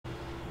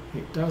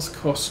It does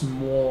cost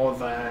more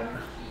than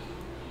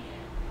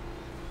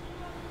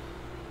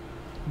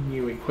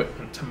new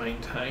equipment to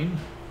maintain.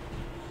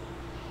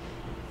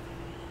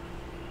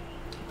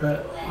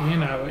 But, you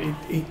know,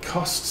 it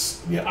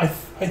costs... Yeah, I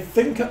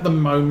think at the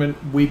moment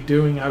we're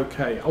doing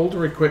okay.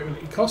 Older equipment,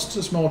 it costs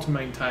us more to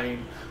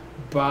maintain,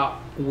 but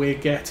we're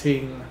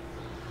getting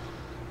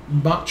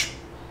much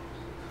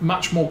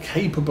more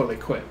capable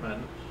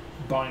equipment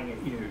buying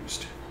it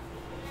used.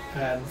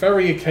 And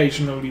very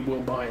occasionally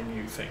we'll buy a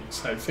new thing.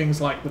 So things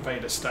like the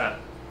Vedastat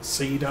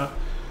Cedar,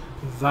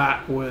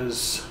 that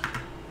was...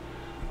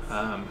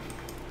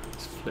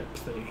 let's flip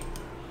the...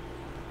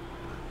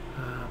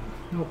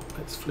 nope,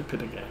 let's flip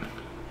it again.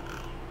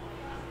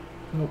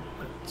 Nope,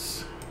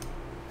 let's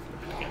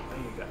flip it again. There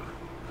you go.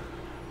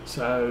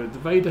 So the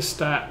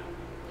Vedastat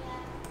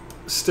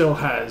still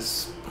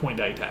has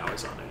 0.8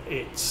 hours on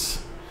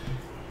it.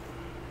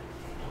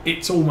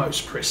 It's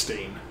almost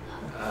pristine,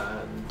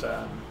 and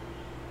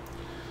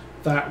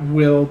that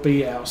will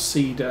be our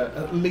Cedar,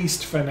 at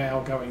least for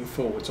now, going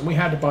forwards. And we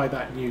had to buy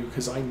that new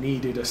because I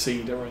needed a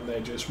Cedar and there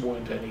just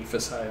weren't any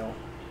for sale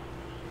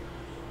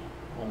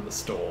on the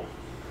store.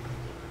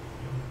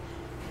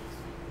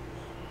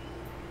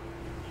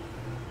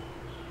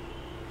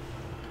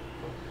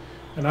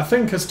 And I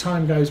think as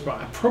time goes by,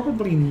 I'm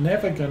probably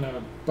never going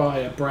to buy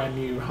a brand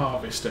new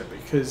harvester,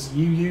 because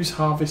you use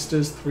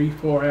harvesters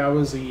 3-4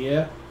 hours a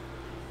year.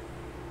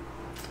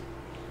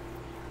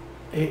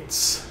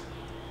 It's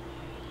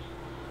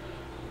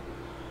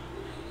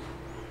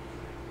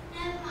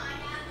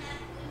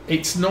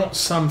not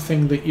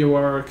something that you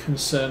are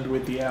concerned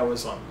with the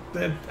hours on.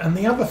 And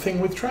the other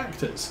thing with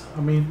tractors,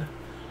 I mean,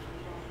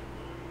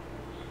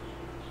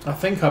 I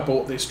think I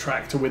bought this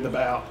tractor with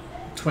about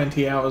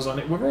 20 hours on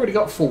it. We've already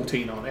got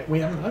 14 on it. We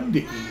haven't owned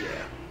it a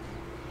year.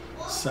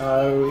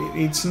 So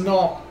it's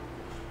not,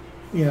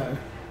 you know,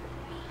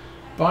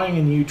 buying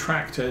a new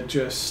tractor,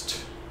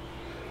 just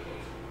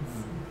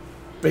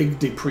big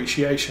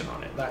depreciation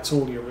on it. That's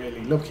all you're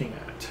really looking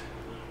at.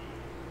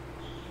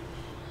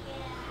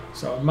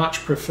 So I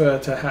much prefer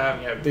to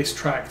have, you know, this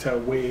tractor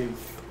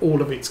with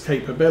all of its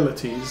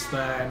capabilities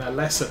than a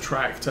lesser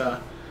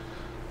tractor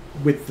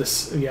with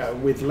this, you know,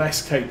 with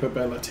less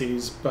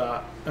capabilities,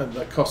 but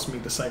that cost me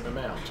the same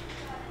amount.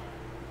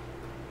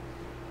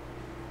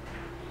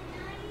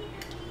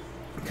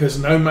 Because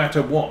no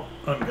matter what,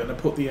 I'm going to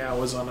put the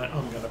hours on it.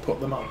 I'm going to put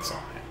the months on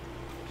it.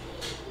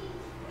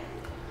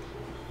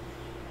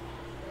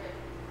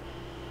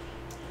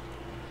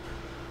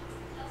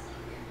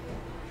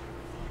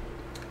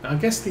 I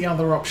guess the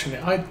other option,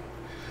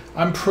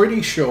 I'm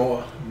pretty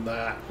sure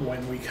that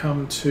when we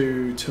come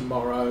to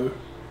tomorrow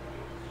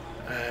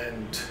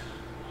and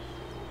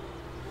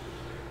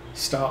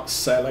start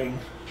selling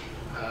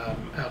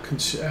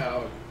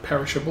our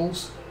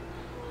perishables,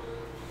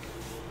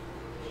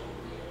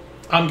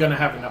 I'm going to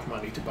have enough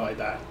money to buy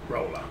that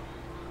roller.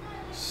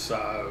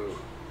 So,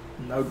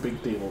 no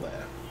big deal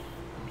there.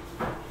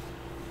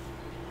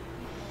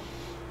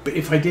 But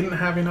if I didn't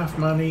have enough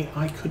money,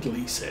 I could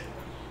lease it.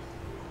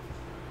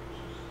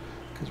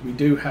 Because we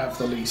do have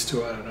the lease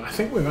to own. I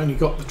think we've only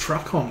got the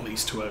truck on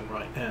lease to own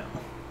right now.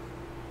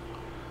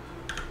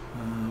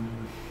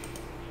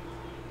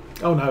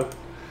 Oh no,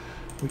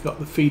 we got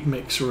the feed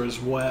mixer as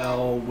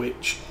well,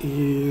 which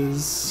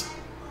is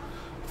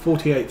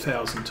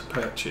 48,000 to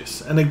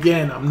purchase. And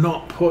again, I'm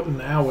not putting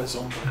hours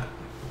on that.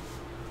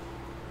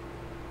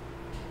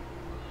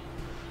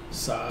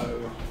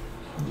 So,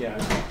 yeah.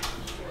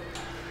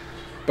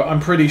 But I'm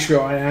pretty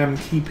sure I am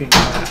keeping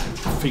that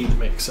feed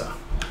mixer.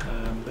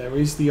 There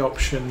is the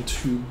option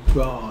to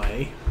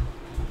buy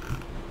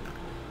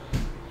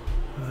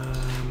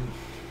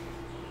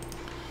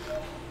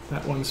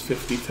that one's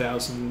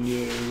 50,000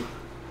 new.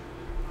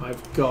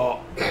 I've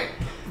got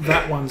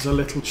that one's a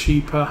little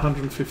cheaper,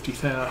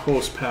 150,000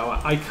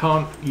 horsepower. I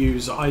can't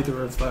use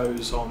either of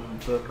those on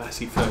the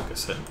Massey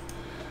Ferguson.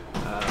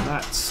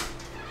 That's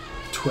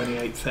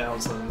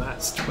 28,000,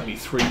 that's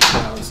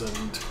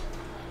 23,000.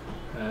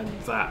 And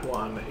that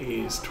one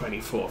is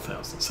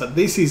 24,000. So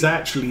this is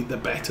actually the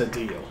better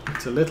deal.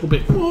 It's a little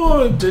bit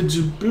more. Did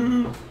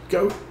you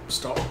go?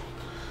 Stop.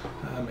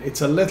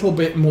 It's a little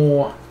bit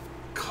more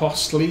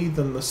costly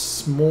than the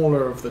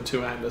smaller of the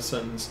two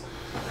Andersons,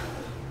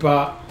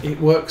 but it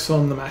works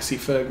on the Massey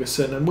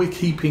Ferguson, and we're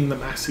keeping the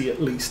Massey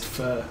at least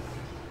for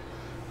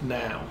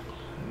now.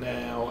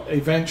 Now,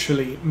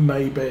 eventually,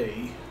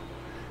 maybe,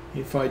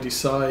 if I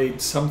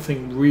decide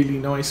something really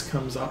nice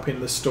comes up in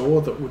the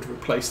store that would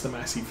replace the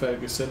Massey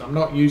Ferguson, I'm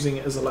not using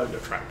it as a loader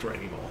tractor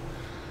anymore.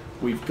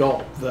 We've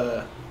got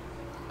the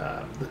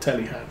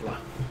telehandler.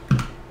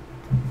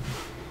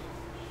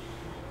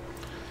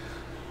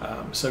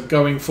 So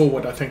going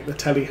forward, I think the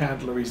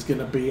telehandler is going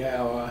to be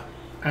our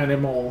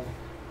animal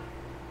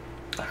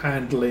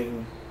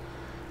handling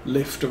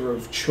lifter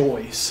of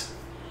choice.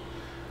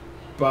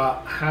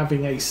 But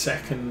having a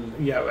second,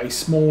 you know, a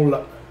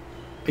smaller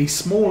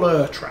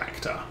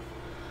tractor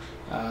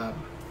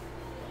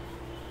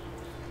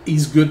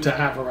is good to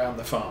have around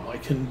the farm. I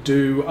can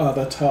do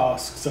other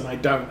tasks and I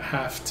don't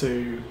have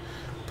to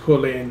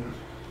pull in,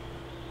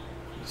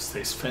 is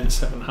this Fence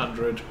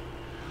 700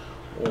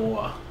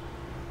 or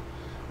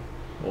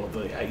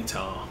the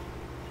 8R.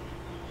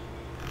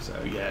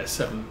 So yeah,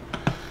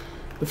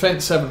 the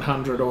Fence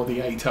 700 or the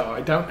 8R.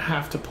 I don't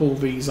have to pull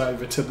these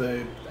over to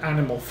the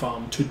animal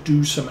farm to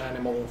do some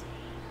animal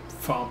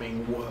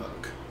farming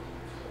work.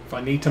 If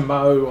I need to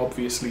mow,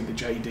 obviously the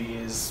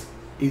JD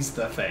is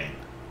the thing.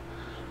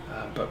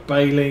 But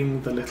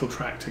baling, the little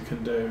tractor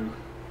can do.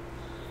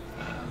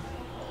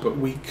 But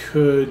we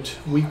could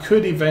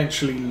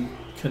eventually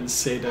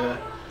consider,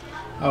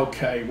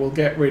 okay, we'll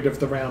get rid of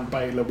the round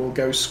baler, we'll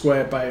go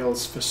square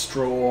bales for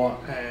straw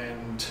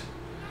and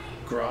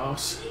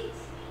grass.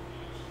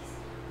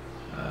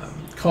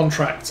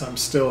 Contracts, I'm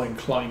still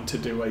inclined to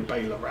do a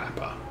baler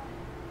wrapper.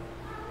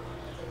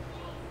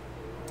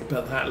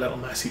 But that little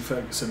Massey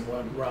Ferguson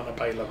won't run a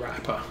baler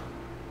wrapper.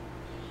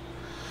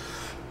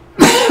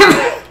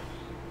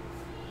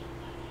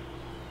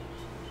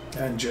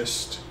 And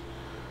just,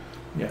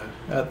 yeah,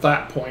 at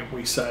that point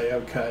we say,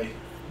 okay,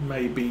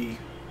 maybe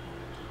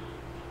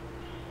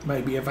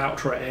a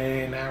Valtra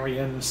N,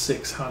 Arian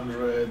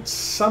 600,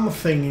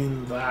 something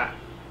in that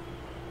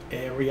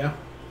area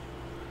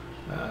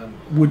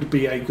would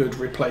be a good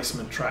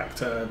replacement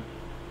tractor.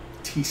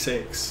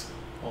 T6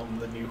 on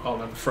the New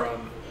Holland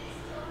front.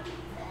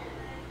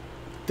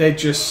 They're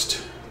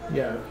just,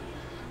 yeah,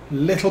 a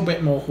little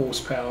bit more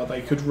horsepower.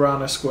 They could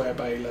run a square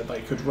baler.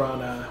 They could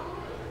run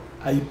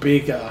a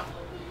bigger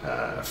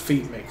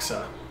feed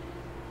mixer.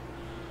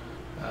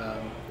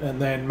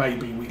 And then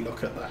maybe we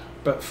look at that.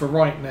 But for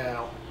right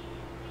now,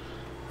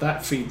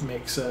 that feed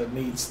mixer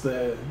needs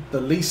the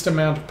least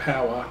amount of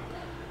power,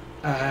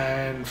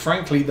 and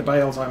frankly the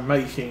bales I'm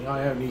making,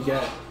 I only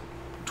get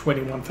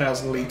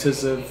 21,000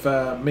 litres of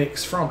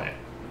mix from it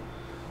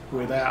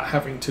without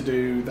having to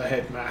do the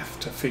head math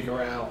to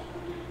figure out,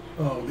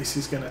 oh, this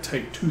is going to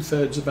take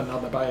 2/3 of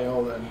another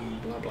bale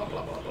and blah blah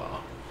blah blah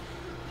blah.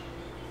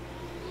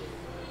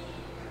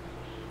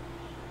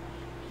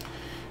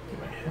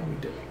 Anyway, how are we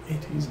doing?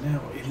 It is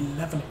now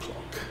 11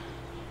 o'clock.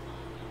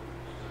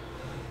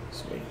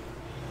 Sweet.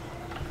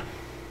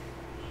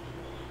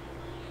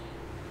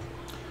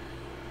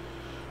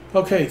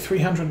 Okay,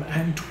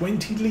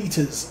 320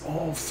 litres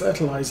of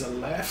fertiliser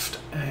left,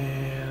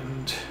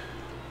 and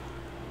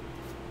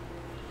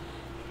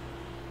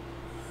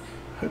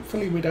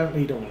hopefully we don't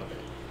need all of it.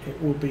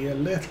 It will be a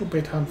little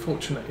bit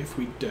unfortunate if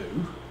we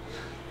do,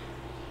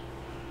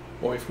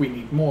 or if we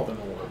need more than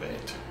all of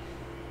it.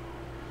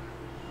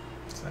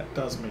 So that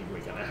does mean we're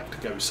going to have to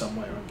go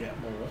somewhere and get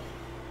more.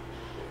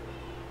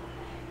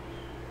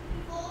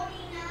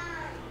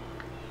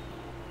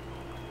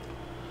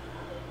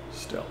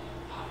 Still.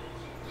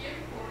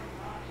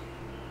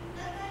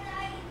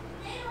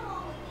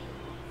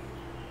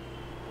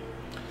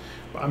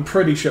 But I'm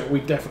pretty sure we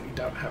definitely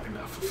don't have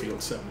enough for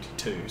Field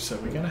 72, so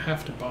we're going to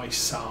have to buy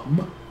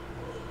some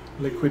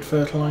liquid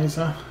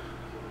fertiliser.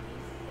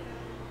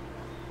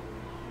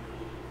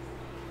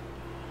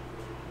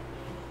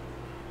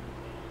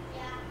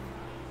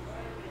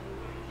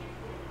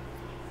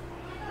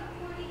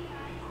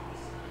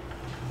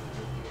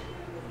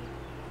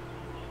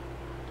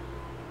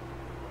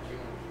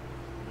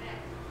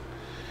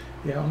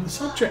 Yeah, on the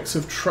subjects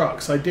of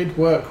trucks, I did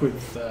work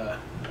with a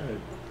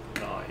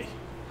guy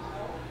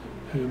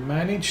who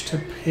managed to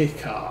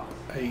pick up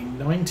a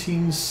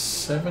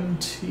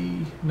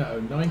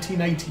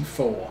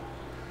 1984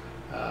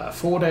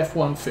 Ford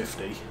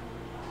F-150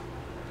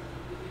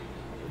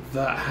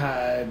 that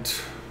had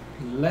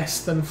less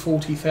than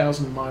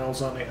 40,000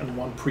 miles on it and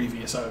one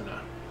previous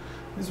owner.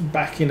 This was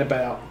back in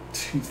about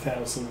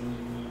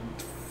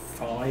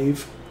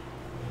 2005.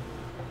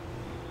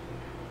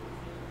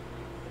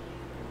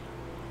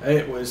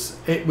 It was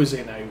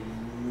in a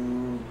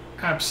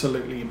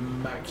absolutely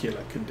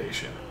immaculate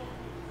condition.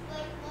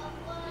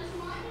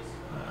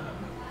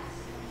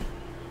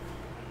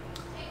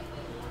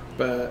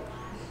 But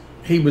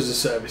he was a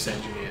service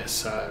engineer,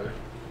 so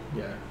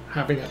yeah,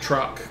 having a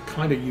truck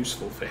kind of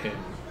useful for him.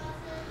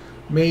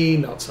 Me,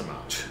 not so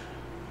much.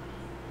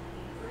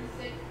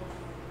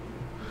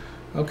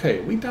 Okay,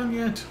 are we done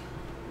yet?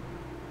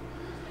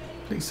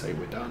 Please say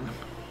we're done.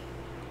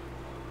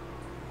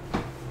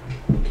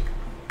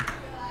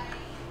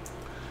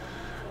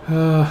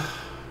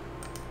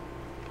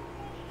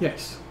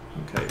 Yes.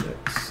 Okay,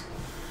 let's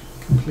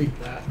complete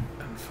that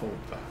and fold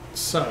that.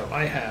 So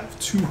I have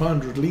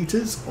 200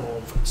 litres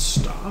of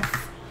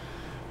stuff,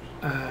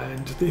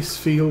 and this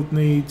field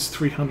needs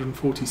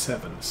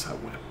 347, so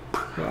we're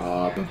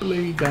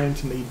probably going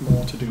to need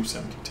more to do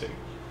 72.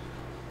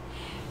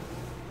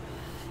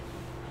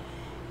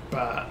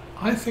 But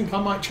I think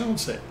I might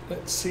chance it.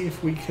 Let's see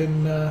if we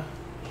can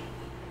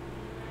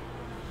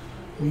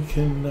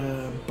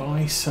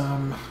buy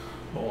some,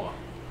 or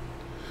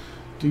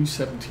do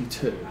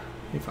 72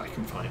 if I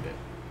can find it.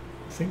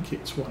 I think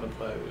it's one of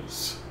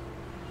those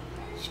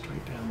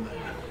straight down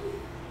there.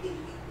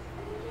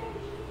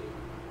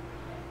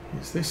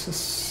 Is this a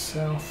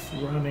south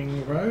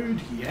running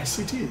road? Yes,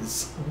 it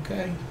is.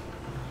 Okay.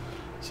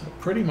 So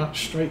pretty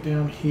much straight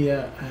down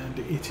here, and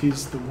it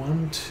is the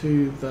one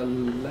to the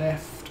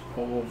left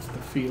of the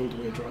field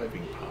we're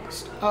driving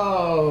past.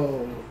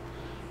 Oh,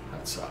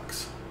 that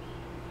sucks.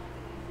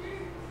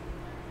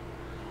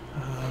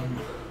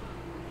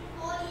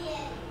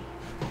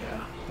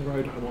 Yeah, the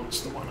road I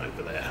want's the one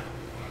over there.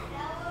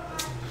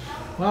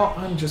 Well,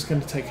 I'm just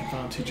going to take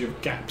advantage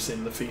of gaps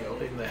in the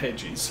field, in the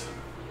hedges,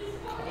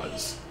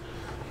 because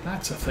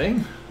that's a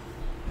thing.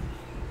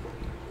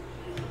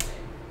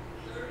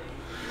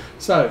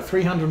 So,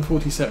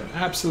 347,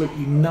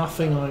 absolutely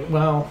nothing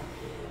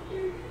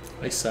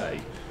I say,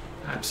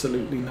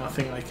 absolutely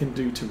nothing I can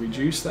do to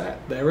reduce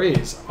that. There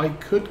is, I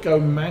could go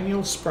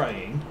manual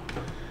spraying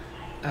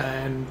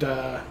and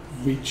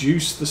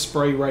reduce the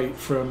spray rate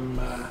from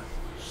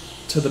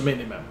to the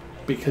minimum,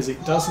 because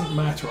it doesn't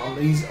matter on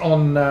these,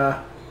 on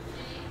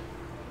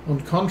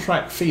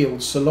contract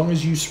fields, so long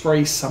as you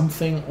spray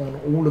something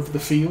on all of the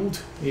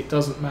field, it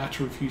doesn't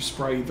matter if you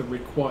spray the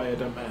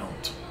required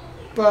amount.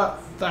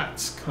 But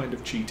that's kind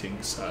of cheating,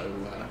 so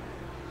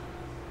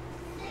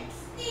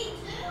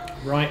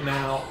right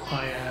now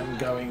I am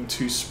going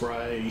to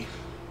spray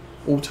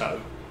auto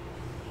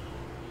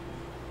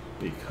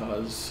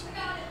because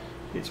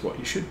it's what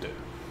you should do.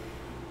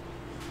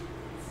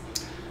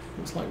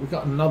 Looks like we've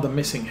got another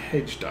missing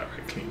hedge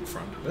directly in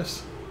front of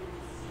us.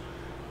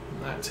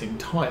 And that's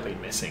entirely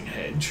missing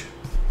hedge.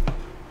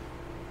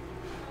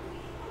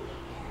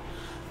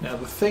 Now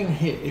the thing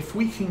here, if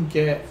we can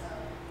get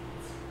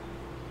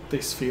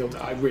this field,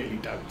 I really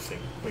don't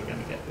think we're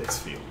going to get this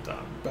field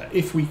done, but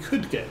if we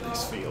could get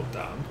this field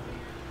done,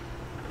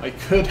 I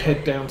could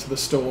head down to the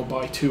store,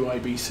 buy 2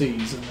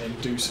 IBCs and then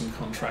do some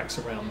contracts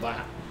around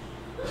that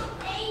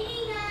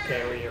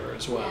area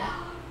as well.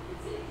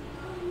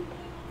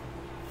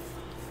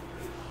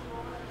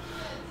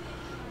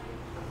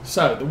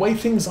 So the way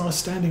things are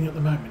standing at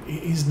the moment,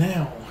 it is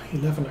now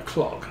 11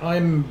 o'clock.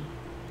 I'm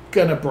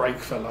gonna break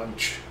for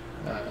lunch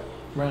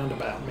round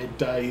about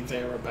midday,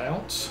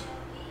 thereabouts.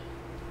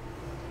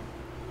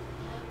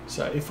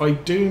 So if I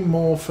do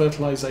more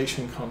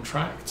fertilization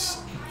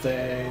contracts,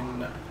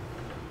 then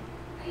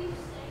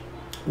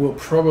we'll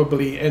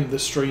probably end the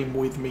stream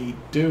with me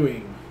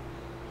doing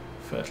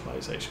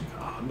fertilization.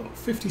 Ah, look,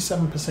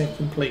 57%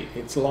 complete.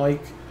 It's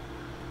like,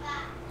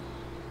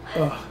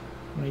 I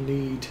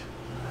need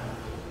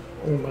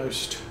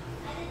almost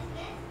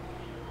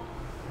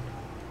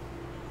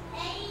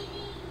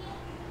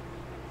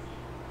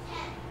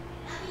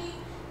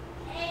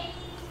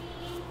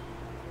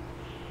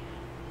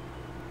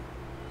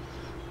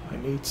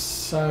need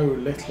so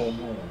little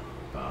more,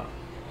 but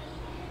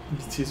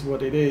it is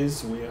what it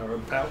is. We are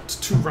about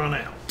to run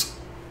out.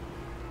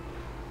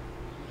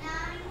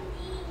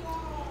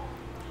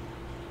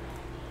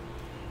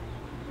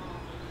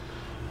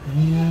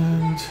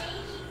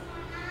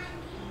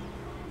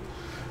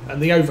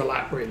 And the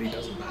overlap really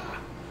doesn't matter,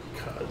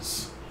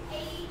 because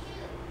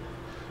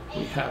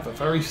we have a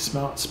very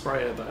smart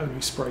sprayer that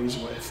only sprays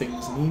where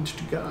things need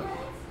to go.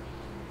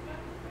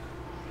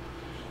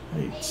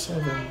 8,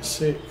 7,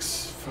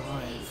 6,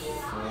 5,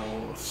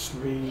 4,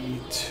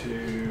 3,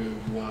 2,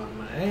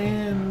 1,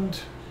 and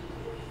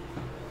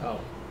oh,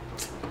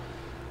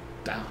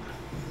 down.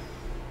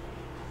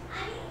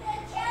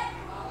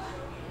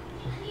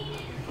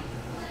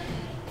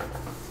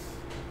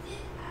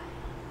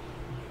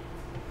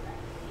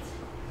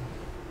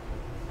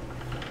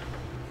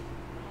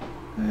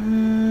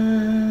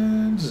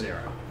 And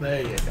 0.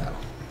 There you go.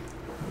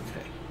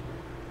 Okay.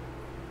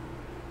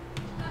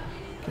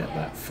 Get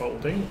that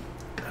folding,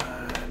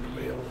 and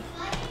we'll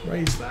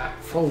raise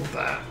that, fold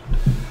that.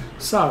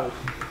 So,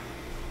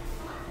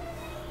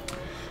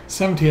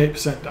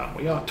 78% done.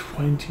 We are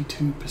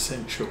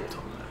 22% short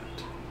on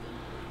that.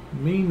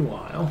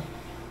 Meanwhile,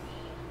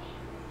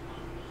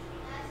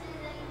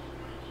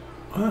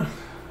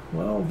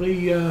 well,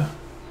 the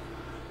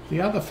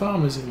other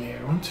farmers in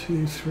here, 1,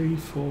 2, 3,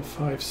 4,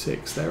 5,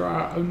 6. There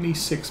are only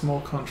 6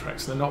 more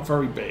contracts. They're not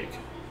very big.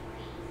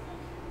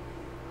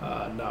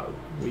 No,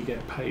 we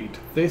get paid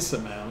this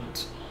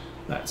amount.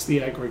 That's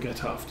the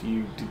aggregate after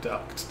you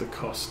deduct the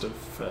cost of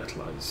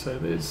fertilizer. So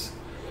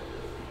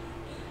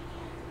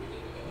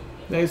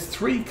there's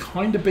 3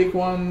 kind of big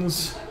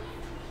ones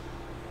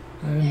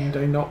and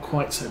a not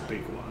quite so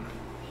big one.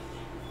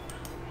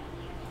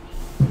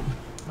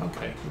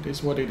 Okay, it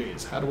is what it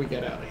is. How do we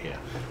get out of here?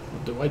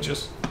 Or do I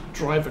just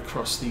drive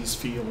across these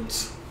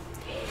fields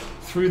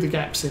through the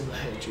gaps in the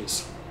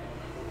hedges?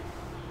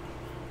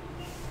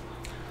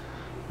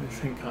 I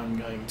think I'm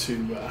going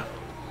to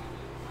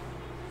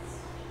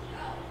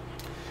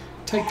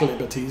take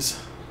liberties.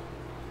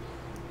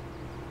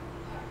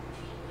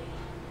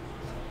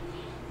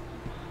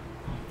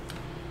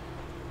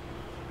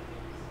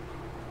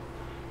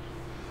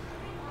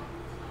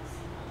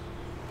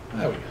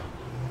 There we go.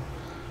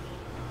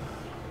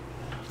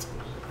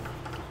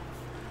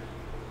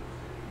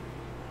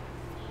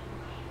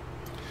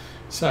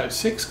 So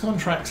 6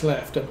 contracts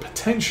left, and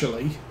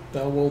potentially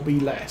there will be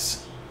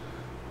less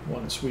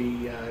once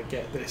we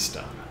get this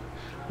done.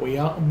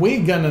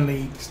 We're gonna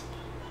need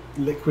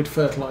liquid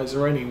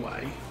fertilizer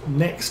anyway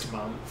next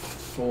month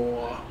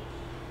for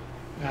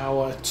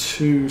our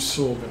 2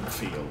 sorghum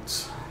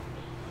fields.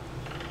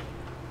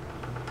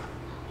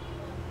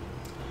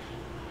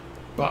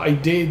 But I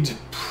did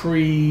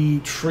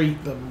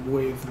pre-treat them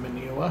with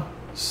manure,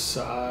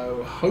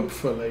 so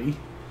hopefully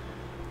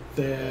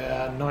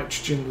their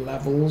nitrogen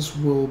levels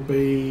will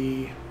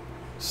be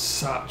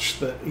such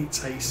that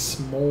it's a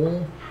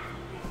small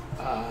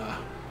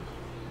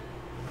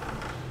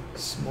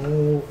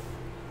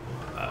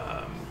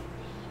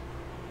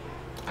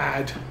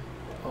add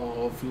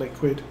of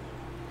liquid.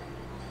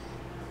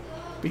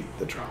 Beat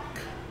the truck,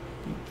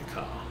 beat the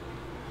car,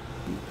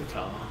 beat the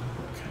car.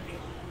 Okay.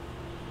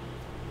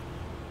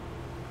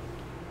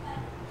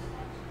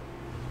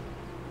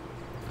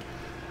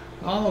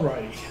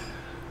 Alrighty.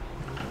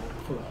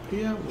 We'll pull up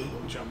here, we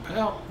will jump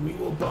out, we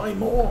will buy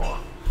more.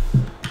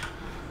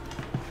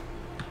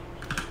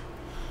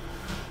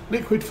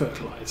 Liquid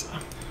fertilizer.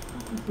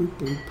 Boop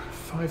boop.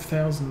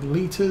 5,000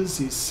 litres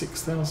is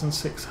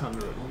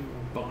 6,600. We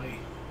will buy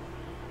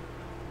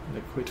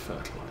liquid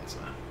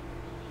fertilizer.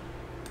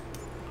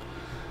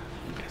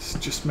 Yes,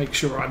 just make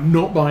sure I'm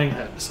not buying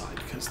herbicide,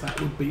 because that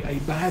would be a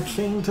bad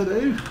thing to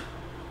do.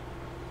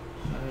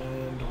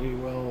 And we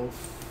will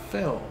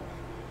fill.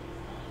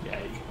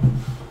 Yay.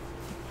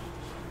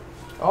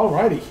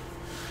 Alrighty.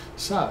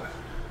 So.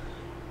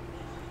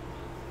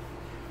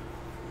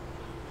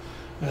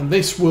 And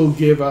this will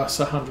give us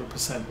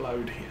 100%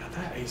 load here.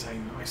 That is a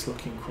nice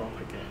looking crop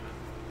again.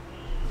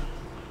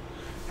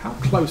 How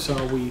close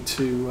are we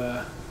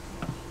to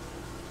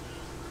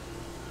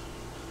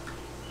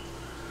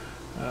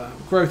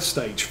growth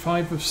stage?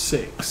 5 of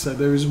 6. So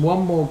there is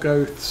one more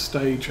growth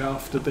stage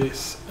after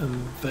this,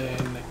 and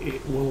then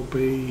it will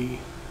be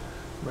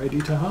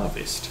ready to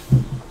harvest.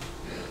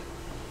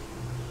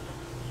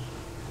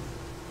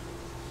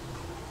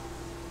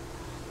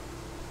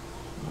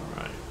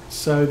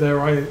 So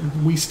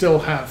we still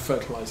have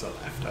fertilizer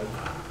left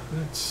over.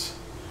 That's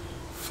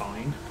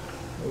fine.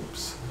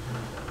 Oops.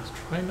 Let's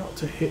try not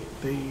to hit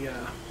the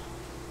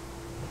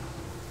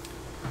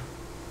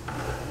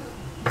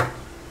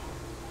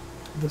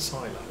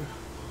silo.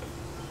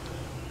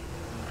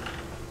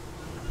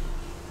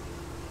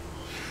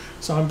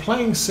 So I'm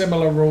playing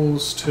similar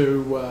rules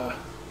to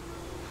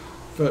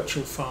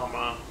Virtual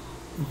Farmer.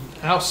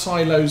 Our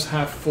silos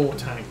have 4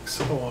 tanks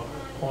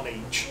on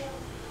each.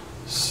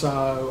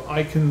 So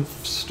I can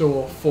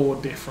store 4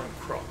 different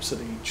crops at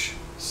each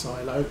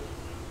silo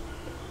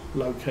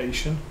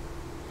location,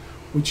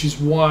 which is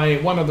why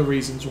one of the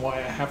reasons why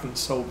I haven't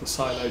sold the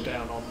silo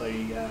down on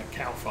the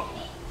cow farm,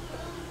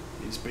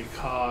 is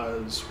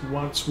because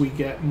once we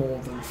get more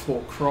than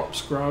 4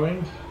 crops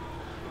growing,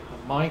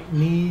 I might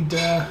need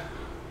to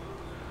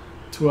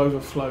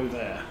overflow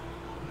there.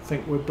 I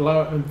think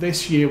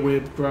this year we're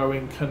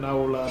growing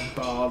canola,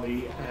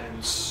 barley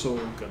and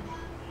sorghum.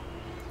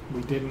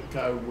 We didn't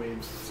go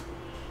with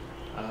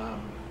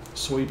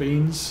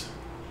soybeans.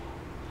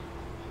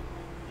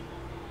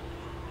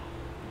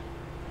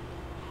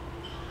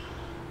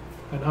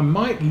 And I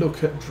might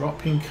look at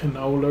dropping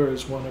canola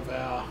as one of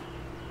our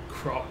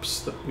crops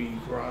that we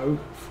grow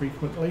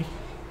frequently.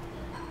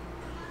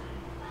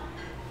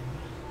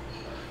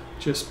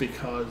 Just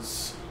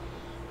because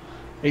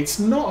it's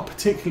not a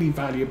particularly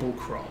valuable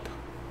crop.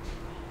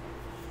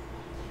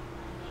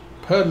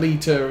 Per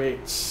litre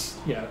it's,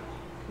 yeah,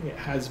 it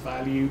has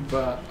value,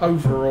 but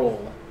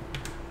overall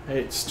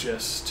it's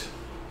just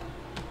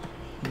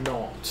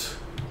not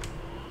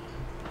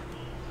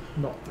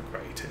the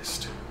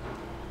greatest.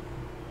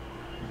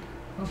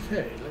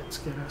 Okay, let's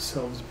get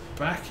ourselves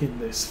back in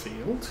this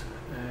field,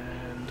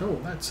 and oh,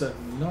 that's a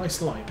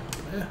nice line up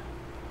there.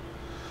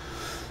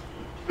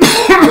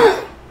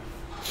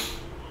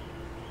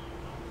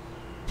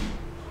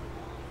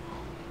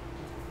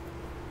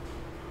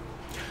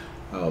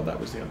 Oh, that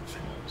was the other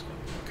thing I was going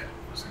to look at,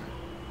 wasn't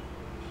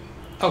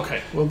it?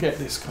 Okay, we'll get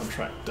this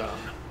contract done.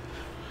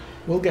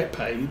 We'll get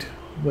paid.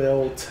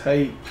 We'll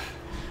take,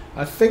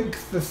 I think,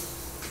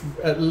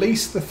 at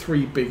least the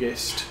 3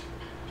 biggest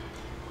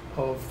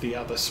of the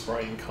other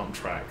spraying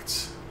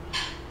contracts.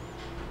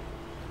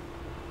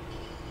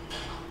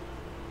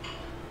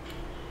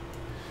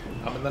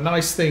 I mean, the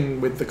nice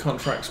thing with the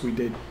contracts we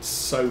did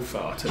so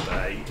far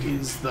today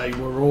is they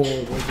were all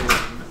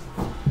within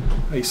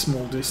a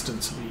small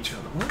distance of each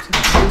other. What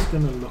I was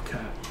going to look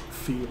at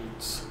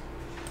fields.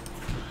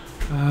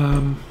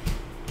 And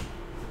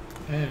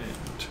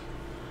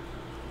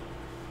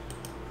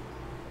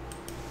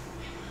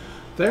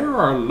there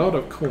are a lot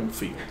of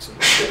cornfields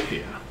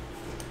here.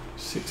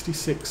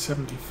 66,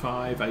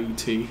 75,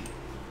 80,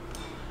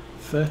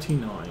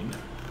 39.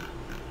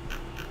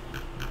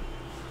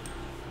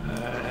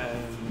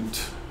 And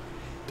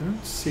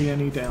don't see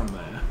any down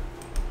there.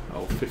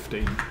 Oh,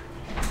 15.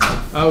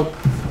 Oh,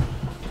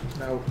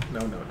 no.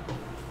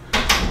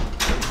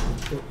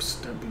 Oops,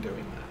 don't be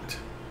doing that.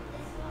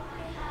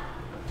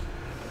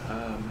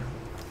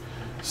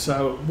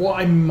 So what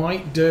I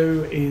might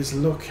do is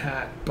look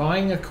at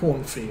buying a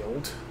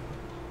cornfield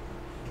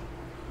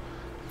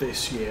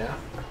this year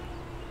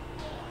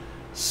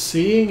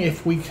seeing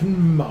if we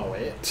can mow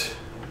it,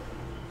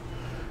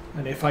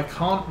 and if I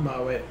can't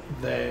mow it,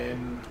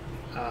 then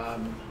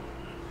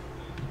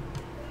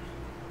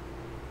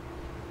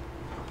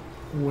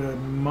we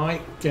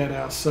might get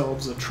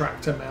ourselves a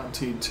tractor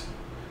mounted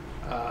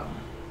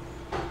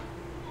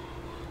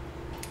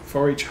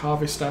forage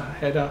harvester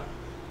header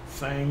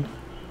thing,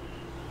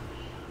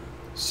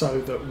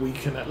 so that we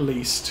can at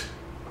least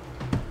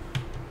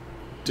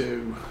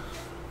do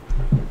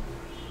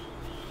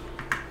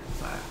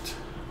that.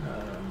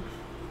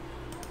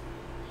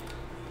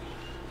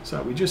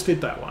 So we just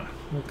did that one.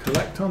 We'll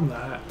collect on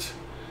that.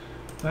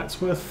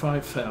 That's worth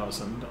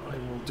 5,000. I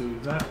will do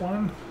that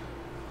one.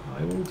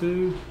 I will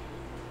do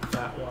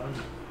that one.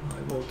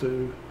 I will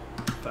do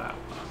that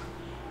one.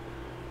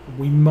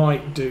 We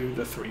might do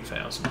the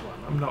 3,000 one.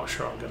 I'm not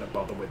sure I'm going to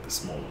bother with the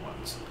smaller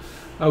ones.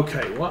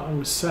 Okay, what I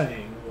was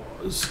saying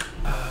was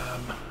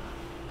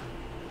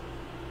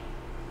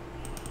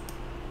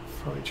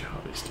forage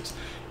harvesters.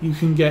 You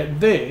can get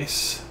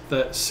this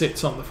that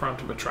sits on the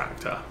front of a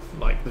tractor,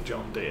 like the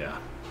John Deere,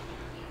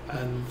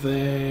 and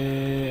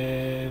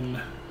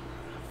then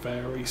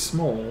very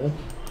small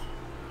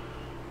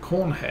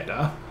corn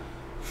header,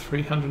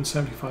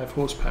 375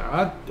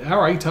 horsepower.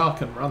 Our 8R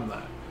can run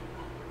that.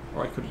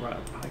 Or I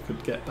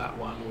could get that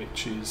one,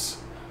 which is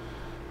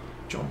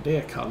John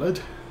Deere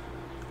coloured.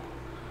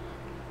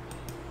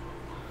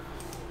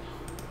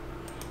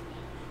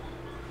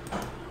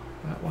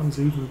 That one's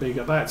even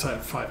bigger. That's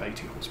at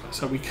 580 horsepower.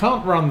 So we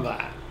can't run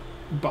that,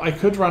 but I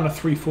could run a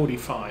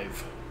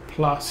 345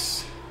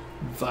 plus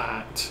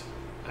that,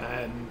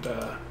 and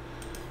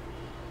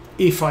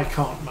if I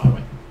can't mow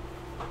it,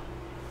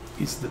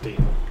 is the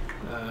deal.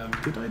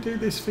 Did I do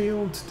this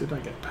field? Did I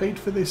get paid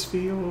for this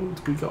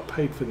field? We got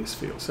paid for this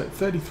field. So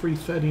 33,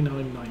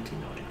 39,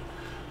 99.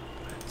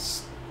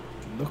 Let's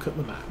look at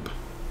the map.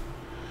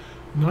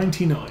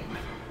 99.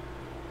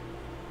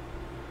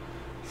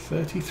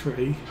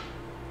 33.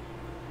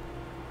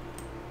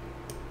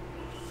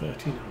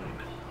 39.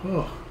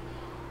 Oh.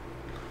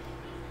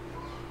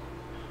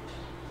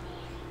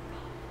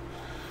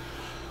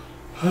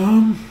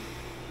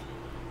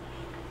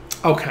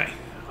 Okay.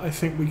 I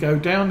think we go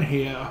down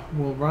here,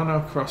 we'll run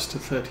across to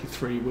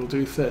 33, we'll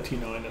do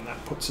 39, and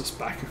that puts us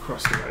back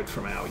across the road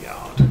from our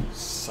yard.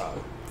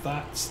 So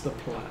that's the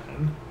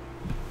plan.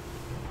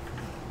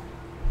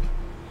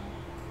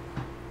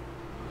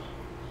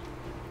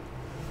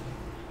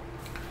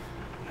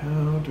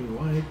 How do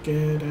I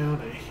get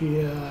out of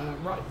here?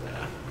 Right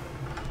there.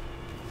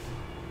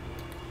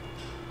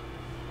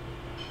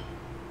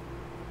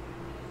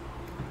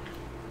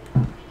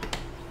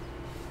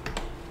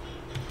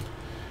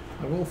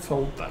 I will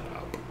fold that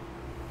up.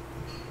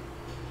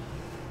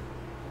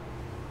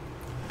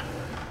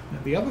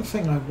 Now the other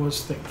thing I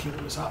was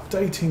thinking was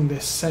updating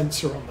this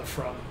sensor on the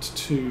front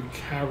to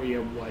carry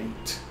a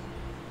weight.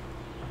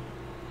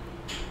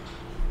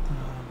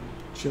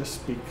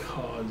 Just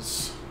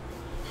because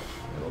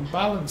it'll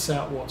balance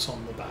out what's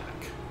on the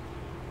back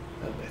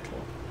a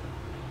little.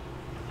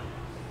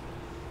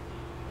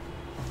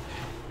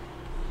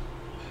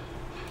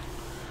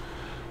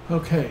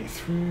 Okay,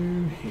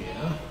 through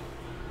here.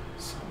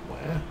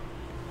 Somewhere.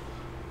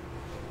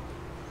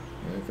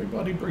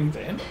 Everybody breathe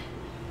in.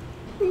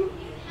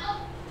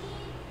 Now,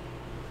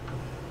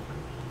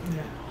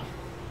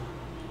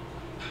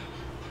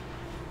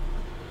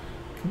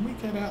 can we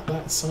get out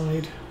that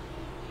side?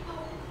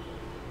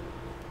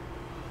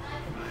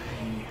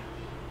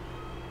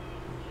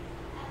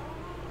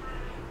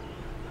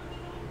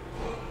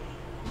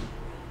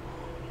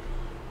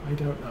 I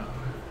don't know.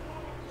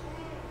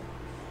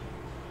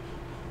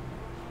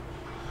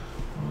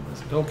 Oh,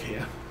 there's a dog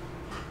here.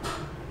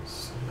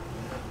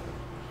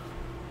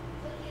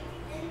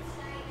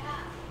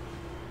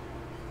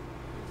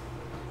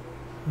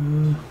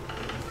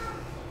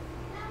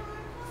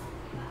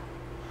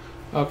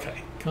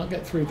 Okay, can't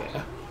get through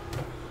there.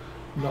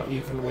 Not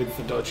even with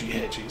the dodgy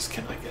hedges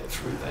can I get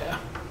through there.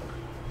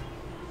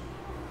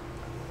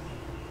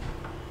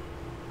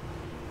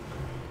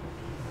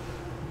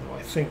 Though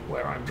I think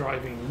where I'm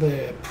driving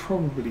there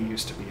probably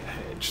used to be a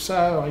hedge,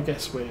 so I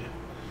guess we're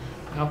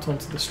out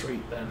onto the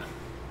street then.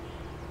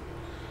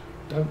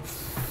 Don't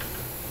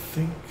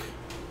think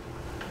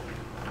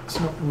it's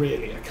not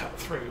really a cut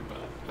through,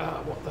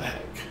 but what the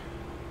heck.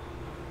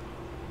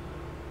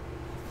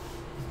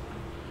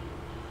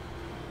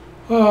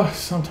 Oh,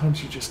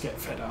 sometimes you just get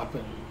fed up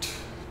and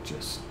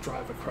just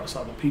drive across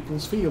other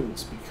people's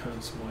fields,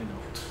 because why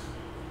not?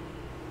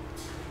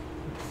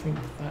 I think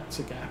that's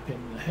a gap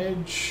in the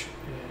hedge,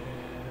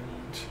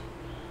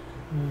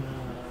 and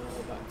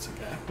that's a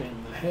gap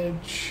in the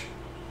hedge.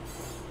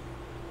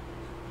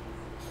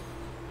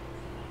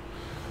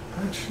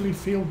 Actually,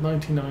 field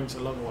 99's a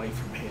long way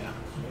from here.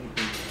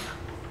 Maybe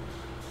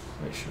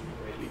I shouldn't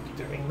really be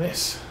doing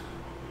this.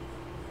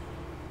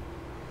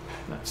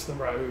 That's the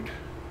road.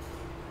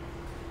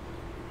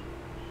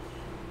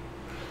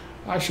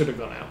 I should have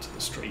gone out to the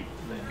street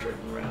and then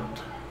driven around.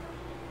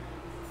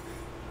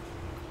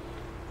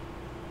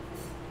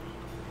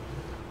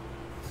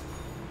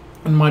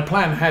 And my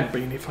plan had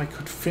been, if I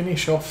could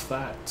finish off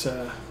that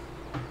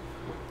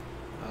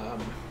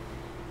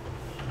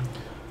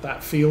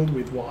that field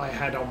with what I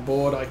had on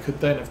board, I could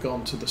then have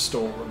gone to the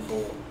store and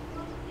bought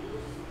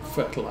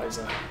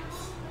fertilizer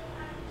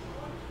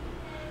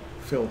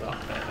filled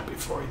up there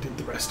before I did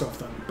the rest of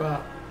them,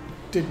 but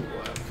it didn't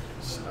work.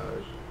 So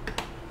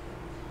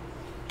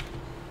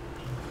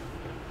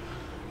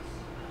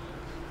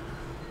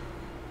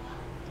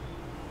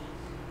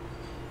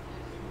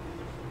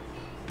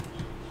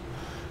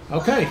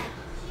okay,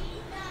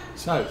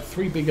 so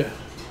three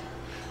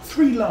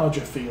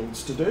larger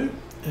fields to do,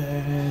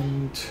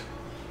 and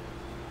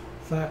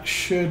that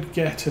should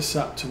get us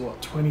up to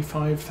what,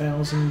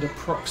 25,000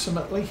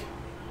 approximately.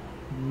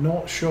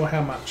 Not sure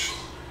how much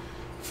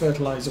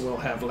fertilizer we'll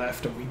have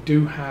left, and we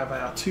do have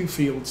our 2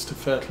 fields to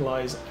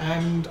fertilize,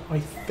 and I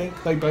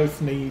think they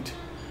both need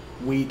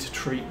weed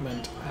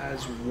treatment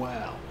as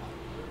well.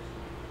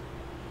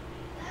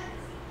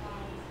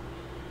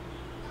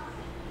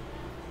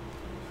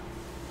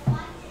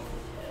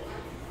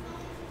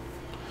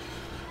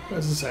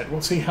 As I said,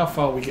 we'll see how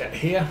far we get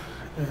here,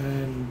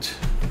 and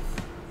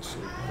so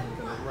I'm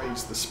going to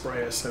raise the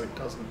sprayer so it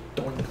doesn't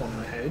doink on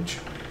the hedge,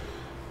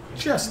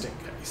 just in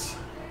case,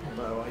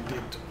 although I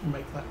did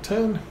make that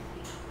turn.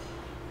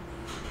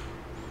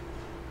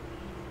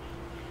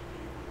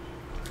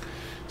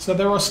 So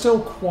there are still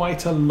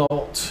quite a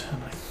lot,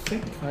 and I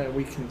think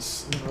we can,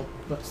 no,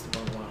 that's the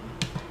wrong one,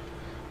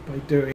 by doing